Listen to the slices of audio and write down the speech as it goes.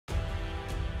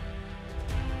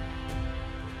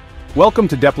Welcome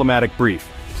to Diplomatic Brief.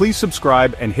 Please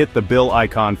subscribe and hit the bell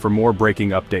icon for more breaking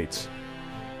updates.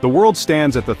 The world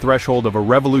stands at the threshold of a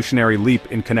revolutionary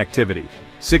leap in connectivity.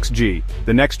 6G,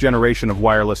 the next generation of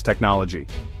wireless technology.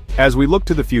 As we look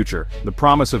to the future, the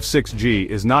promise of 6G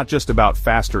is not just about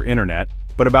faster internet,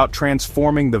 but about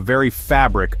transforming the very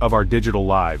fabric of our digital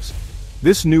lives.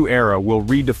 This new era will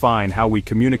redefine how we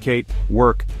communicate,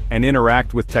 work, and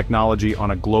interact with technology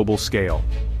on a global scale.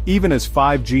 Even as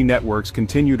 5G networks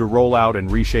continue to roll out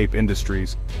and reshape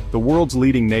industries, the world's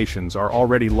leading nations are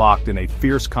already locked in a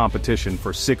fierce competition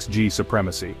for 6G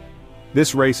supremacy.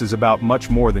 This race is about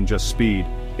much more than just speed.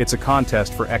 It's a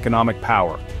contest for economic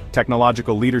power,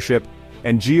 technological leadership,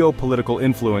 and geopolitical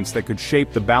influence that could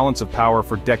shape the balance of power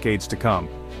for decades to come.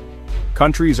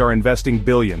 Countries are investing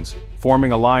billions,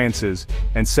 forming alliances,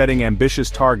 and setting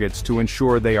ambitious targets to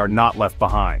ensure they are not left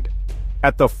behind.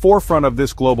 At the forefront of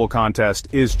this global contest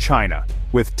is China,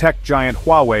 with tech giant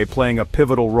Huawei playing a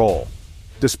pivotal role.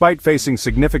 Despite facing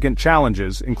significant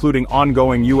challenges, including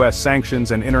ongoing US sanctions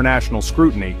and international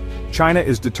scrutiny, China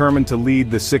is determined to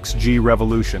lead the 6G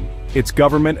revolution. Its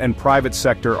government and private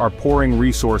sector are pouring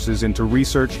resources into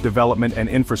research, development, and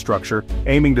infrastructure,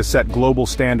 aiming to set global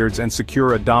standards and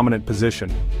secure a dominant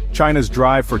position. China's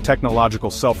drive for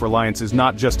technological self-reliance is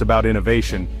not just about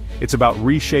innovation, it's about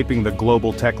reshaping the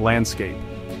global tech landscape.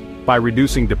 By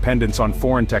reducing dependence on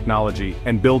foreign technology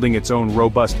and building its own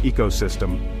robust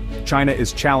ecosystem, China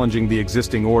is challenging the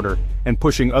existing order and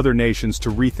pushing other nations to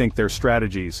rethink their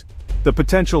strategies. The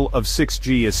potential of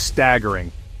 6G is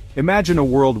staggering. Imagine a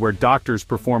world where doctors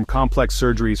perform complex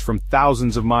surgeries from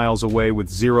thousands of miles away with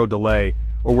zero delay,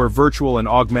 or where virtual and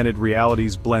augmented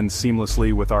realities blend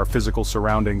seamlessly with our physical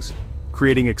surroundings,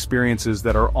 creating experiences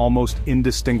that are almost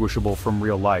indistinguishable from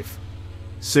real life.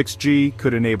 6G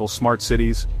could enable smart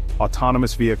cities,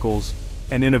 autonomous vehicles,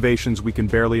 and innovations we can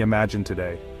barely imagine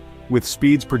today. With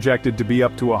speeds projected to be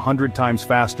up to 100 times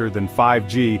faster than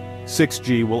 5G,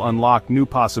 6G will unlock new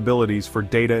possibilities for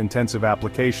data-intensive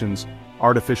applications,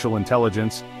 artificial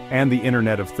intelligence, and the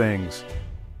Internet of Things.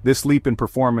 This leap in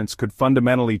performance could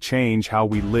fundamentally change how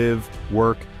we live,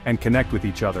 work, and connect with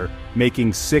each other,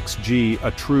 making 6G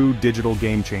a true digital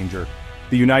game-changer.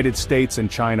 The United States and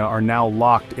China are now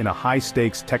locked in a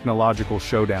high-stakes technological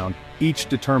showdown, each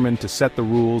determined to set the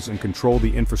rules and control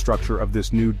the infrastructure of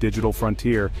this new digital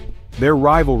frontier. Their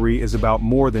rivalry is about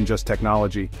more than just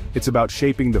technology. It's about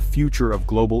shaping the future of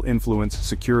global influence,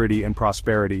 security, and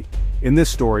prosperity. In this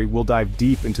story, we'll dive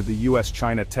deep into the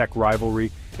US-China tech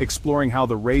rivalry, exploring how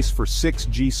the race for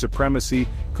 6G supremacy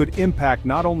could impact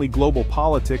not only global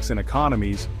politics and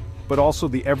economies, but also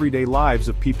the everyday lives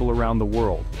of people around the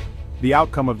world. The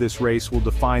outcome of this race will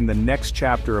define the next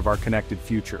chapter of our connected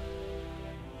future.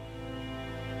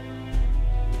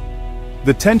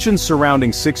 The tensions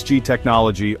surrounding 6G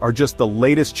technology are just the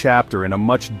latest chapter in a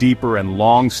much deeper and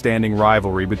long-standing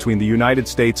rivalry between the United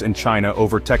States and China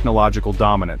over technological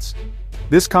dominance.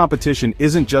 This competition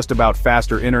isn't just about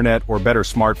faster internet or better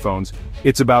smartphones,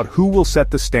 it's about who will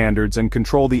set the standards and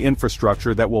control the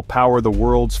infrastructure that will power the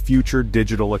world's future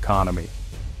digital economy.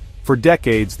 For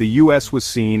decades, the US was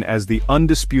seen as the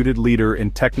undisputed leader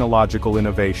in technological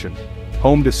innovation,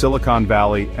 home to Silicon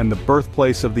Valley and the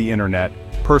birthplace of the internet,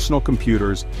 personal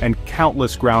computers, and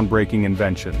countless groundbreaking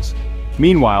inventions.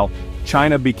 Meanwhile,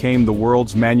 China became the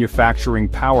world's manufacturing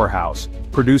powerhouse,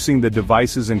 producing the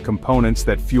devices and components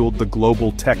that fueled the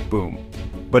global tech boom.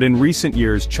 But in recent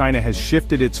years, China has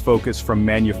shifted its focus from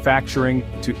manufacturing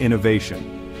to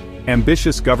innovation.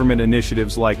 Ambitious government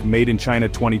initiatives like Made in China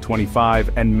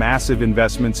 2025 and massive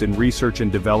investments in research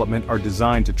and development are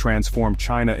designed to transform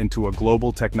China into a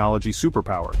global technology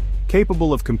superpower,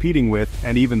 capable of competing with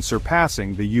and even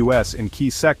surpassing the US in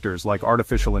key sectors like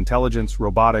artificial intelligence,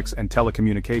 robotics, and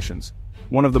telecommunications.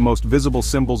 One of the most visible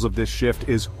symbols of this shift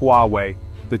is Huawei,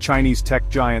 the Chinese tech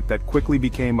giant that quickly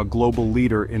became a global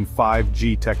leader in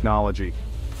 5G technology.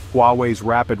 Huawei's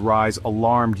rapid rise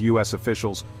alarmed US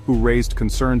officials, who raised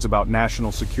concerns about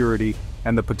national security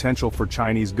and the potential for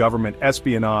Chinese government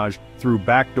espionage through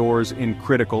backdoors in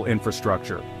critical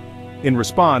infrastructure. In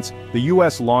response, the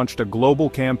US launched a global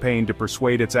campaign to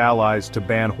persuade its allies to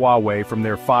ban Huawei from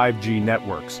their 5G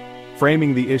networks,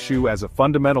 framing the issue as a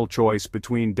fundamental choice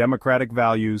between democratic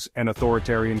values and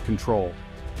authoritarian control.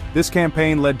 This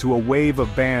campaign led to a wave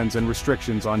of bans and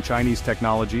restrictions on Chinese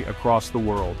technology across the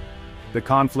world. The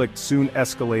conflict soon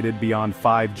escalated beyond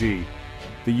 5G.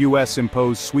 The US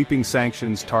imposed sweeping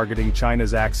sanctions targeting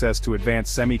China's access to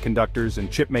advanced semiconductors and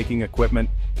chip-making equipment,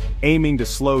 aiming to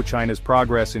slow China's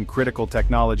progress in critical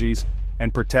technologies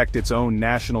and protect its own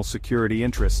national security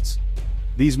interests.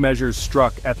 These measures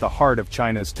struck at the heart of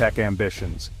China's tech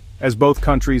ambitions. As both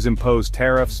countries imposed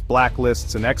tariffs,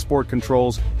 blacklists, and export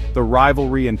controls, the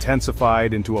rivalry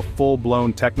intensified into a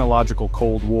full-blown technological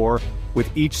Cold War, with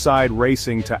each side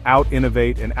racing to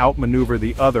out-innovate and outmaneuver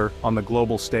the other on the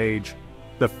global stage.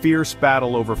 The fierce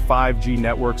battle over 5G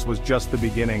networks was just the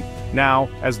beginning. Now,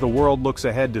 as the world looks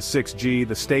ahead to 6G,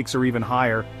 the stakes are even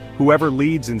higher. Whoever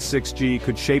leads in 6G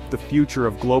could shape the future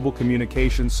of global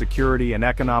communications, security, and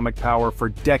economic power for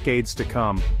decades to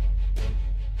come.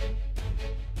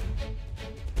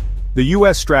 The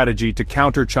US strategy to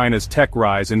counter China's tech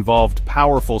rise involved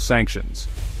powerful sanctions.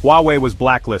 Huawei was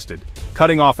blacklisted,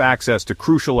 cutting off access to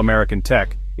crucial American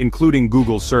tech, including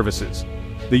Google's services.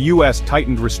 The US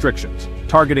tightened restrictions,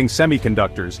 targeting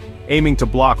semiconductors, aiming to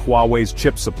block Huawei's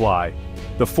chip supply.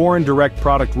 The Foreign Direct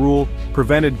Product Rule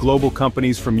prevented global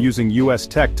companies from using US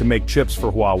tech to make chips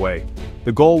for Huawei.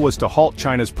 The goal was to halt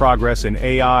China's progress in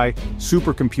AI,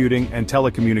 supercomputing, and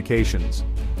telecommunications.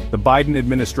 The Biden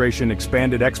administration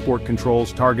expanded export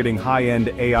controls targeting high-end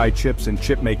AI chips and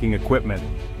chip-making equipment.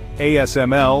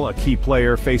 ASML, a key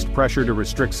player, faced pressure to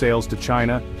restrict sales to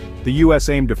China. The US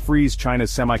aimed to freeze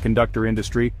China's semiconductor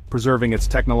industry, preserving its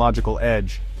technological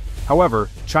edge. However,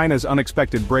 China's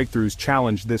unexpected breakthroughs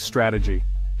challenged this strategy.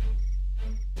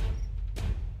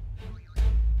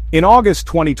 In August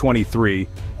 2023,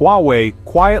 Huawei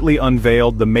quietly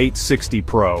unveiled the Mate 60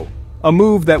 Pro, a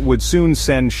move that would soon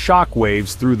send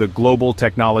shockwaves through the global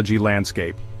technology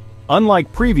landscape.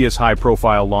 Unlike previous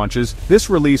high-profile launches, this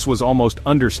release was almost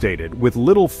understated, with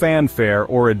little fanfare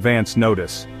or advance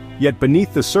notice. Yet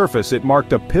beneath the surface it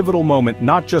marked a pivotal moment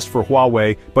not just for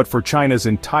Huawei, but for China's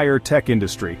entire tech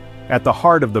industry. At the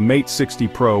heart of the Mate 60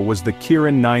 Pro was the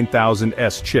Kirin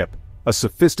 9000S chip, a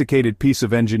sophisticated piece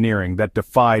of engineering that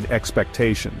defied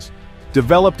expectations.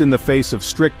 Developed in the face of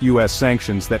strict US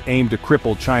sanctions that aimed to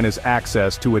cripple China's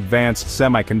access to advanced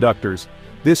semiconductors,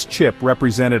 this chip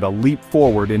represented a leap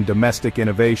forward in domestic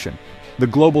innovation. The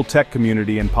global tech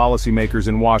community and policymakers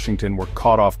in Washington were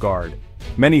caught off guard.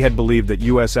 Many had believed that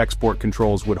US export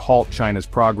controls would halt China's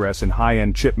progress in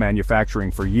high-end chip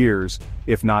manufacturing for years,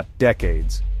 if not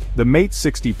decades. The Mate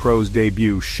 60 Pro's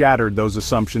debut shattered those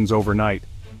assumptions overnight.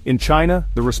 In China,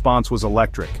 the response was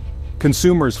electric.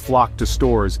 Consumers flocked to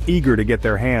stores, eager to get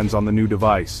their hands on the new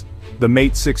device. The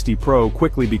Mate 60 Pro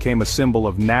quickly became a symbol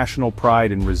of national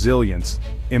pride and resilience,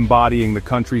 embodying the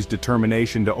country's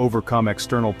determination to overcome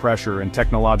external pressure and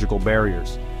technological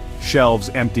barriers. Shelves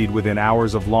emptied within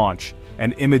hours of launch,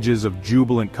 and images of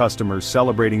jubilant customers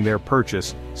celebrating their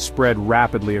purchase spread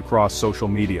rapidly across social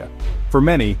media. For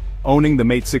many, owning the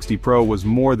Mate 60 Pro was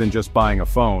more than just buying a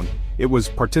phone, it was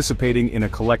participating in a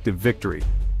collective victory.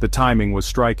 The timing was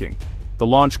striking. The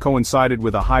launch coincided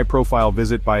with a high-profile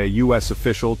visit by a US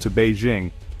official to Beijing,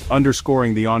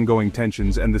 underscoring the ongoing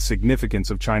tensions and the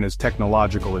significance of China's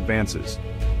technological advances.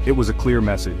 It was a clear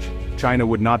message: China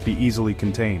would not be easily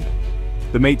contained.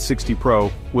 The Mate 60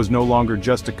 Pro was no longer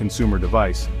just a consumer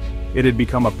device. It had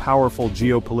become a powerful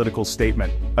geopolitical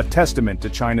statement, a testament to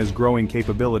China's growing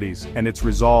capabilities and its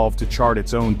resolve to chart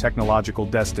its own technological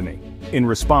destiny. In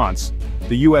response,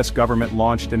 the US government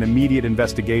launched an immediate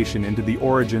investigation into the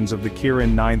origins of the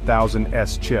Kirin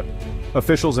 9000S chip.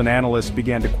 Officials and analysts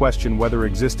began to question whether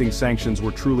existing sanctions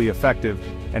were truly effective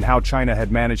and how China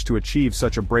had managed to achieve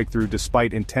such a breakthrough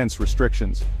despite intense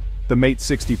restrictions. The Mate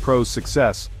 60 Pro's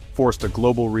success forced a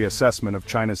global reassessment of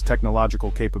China's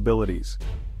technological capabilities.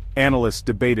 Analysts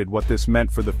debated what this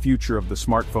meant for the future of the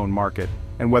smartphone market,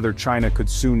 and whether China could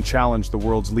soon challenge the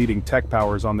world's leading tech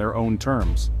powers on their own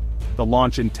terms. The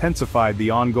launch intensified the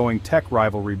ongoing tech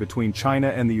rivalry between China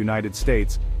and the United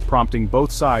States, prompting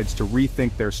both sides to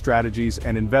rethink their strategies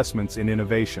and investments in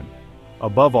innovation.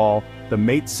 Above all, the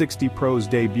Mate 60 Pro's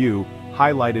debut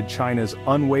highlighted China's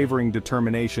unwavering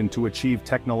determination to achieve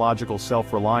technological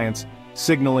self-reliance,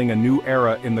 signaling a new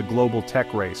era in the global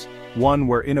tech race, one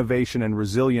where innovation and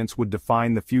resilience would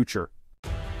define the future.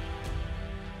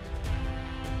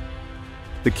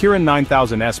 The Kirin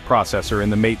 9000S processor in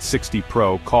the Mate 60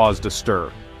 Pro caused a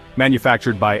stir.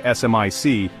 Manufactured by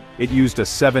SMIC, it used a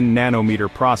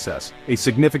 7-nanometer process, a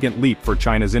significant leap for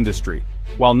China's industry.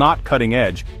 While not cutting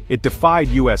edge, it defied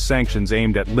US sanctions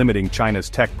aimed at limiting China's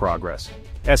tech progress.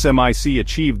 SMIC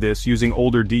achieved this using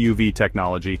older DUV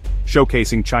technology,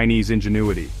 showcasing Chinese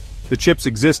ingenuity. The chip's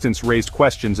existence raised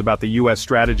questions about the US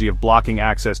strategy of blocking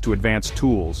access to advanced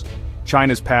tools.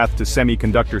 China's path to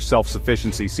semiconductor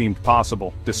self-sufficiency seemed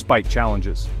possible, despite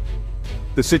challenges.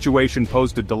 The situation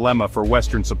posed a dilemma for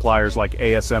Western suppliers like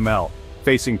ASML,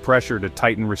 facing pressure to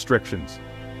tighten restrictions.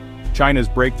 China's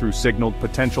breakthrough signaled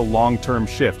potential long-term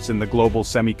shifts in the global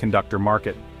semiconductor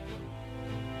market.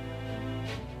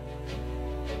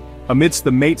 Amidst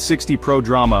the Mate 60 Pro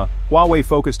drama, Huawei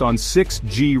focused on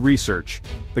 6G research.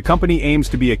 The company aims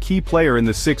to be a key player in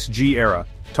the 6G era,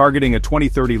 targeting a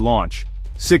 2030 launch.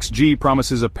 6G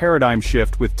promises a paradigm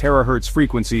shift with terahertz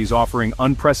frequencies offering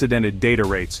unprecedented data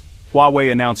rates.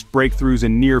 Huawei announced breakthroughs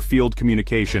in near-field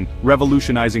communication,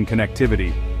 revolutionizing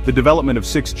connectivity. The development of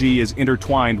 6G is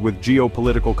intertwined with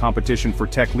geopolitical competition for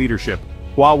tech leadership.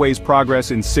 Huawei's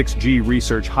progress in 6G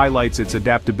research highlights its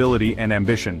adaptability and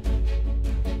ambition.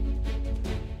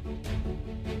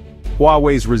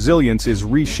 Huawei's resilience is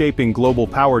reshaping global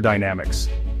power dynamics.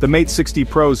 The Mate 60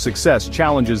 Pro's success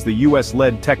challenges the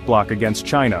US-led tech bloc against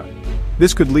China.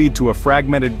 This could lead to a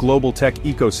fragmented global tech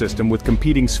ecosystem with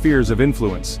competing spheres of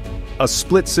influence. A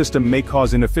split system may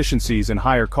cause inefficiencies and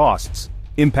higher costs,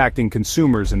 impacting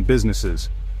consumers and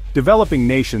businesses. Developing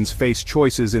nations face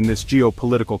choices in this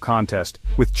geopolitical contest,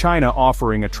 with China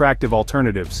offering attractive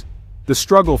alternatives. The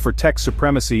struggle for tech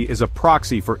supremacy is a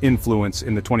proxy for influence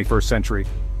in the 21st century.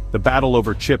 The battle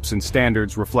over chips and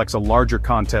standards reflects a larger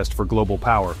contest for global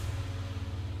power.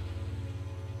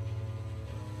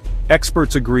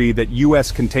 Experts agree that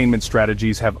US containment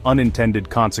strategies have unintended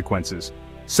consequences.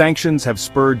 Sanctions have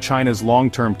spurred China's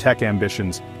long-term tech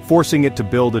ambitions, forcing it to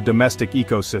build a domestic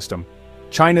ecosystem.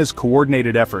 China's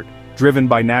coordinated effort, driven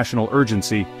by national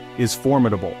urgency, is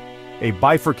formidable. A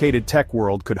bifurcated tech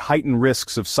world could heighten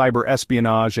risks of cyber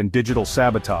espionage and digital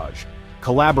sabotage.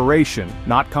 Collaboration,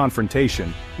 not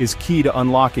confrontation, is key to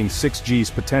unlocking 6G's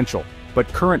potential, but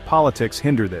current politics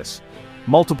hinder this.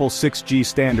 Multiple 6G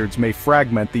standards may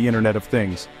fragment the Internet of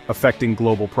Things, affecting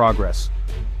global progress.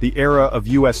 The era of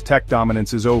US tech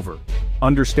dominance is over.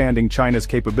 Understanding China's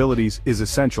capabilities is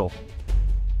essential.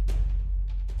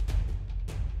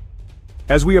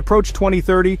 As we approach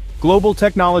 2030, global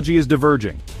technology is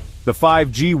diverging. The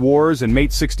 5G wars and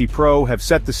Mate 60 Pro have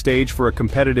set the stage for a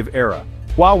competitive era.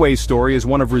 Huawei's story is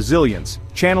one of resilience,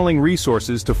 channeling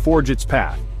resources to forge its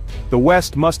path. The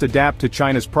West must adapt to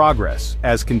China's progress,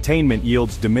 as containment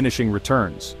yields diminishing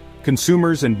returns.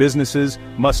 Consumers and businesses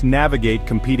must navigate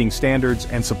competing standards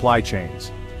and supply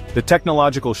chains. The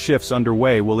technological shifts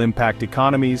underway will impact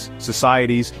economies,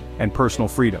 societies, and personal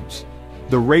freedoms.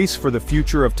 The race for the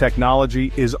future of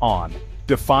technology is on,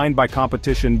 defined by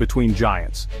competition between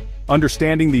giants.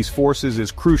 Understanding these forces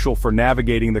is crucial for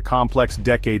navigating the complex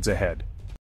decades ahead.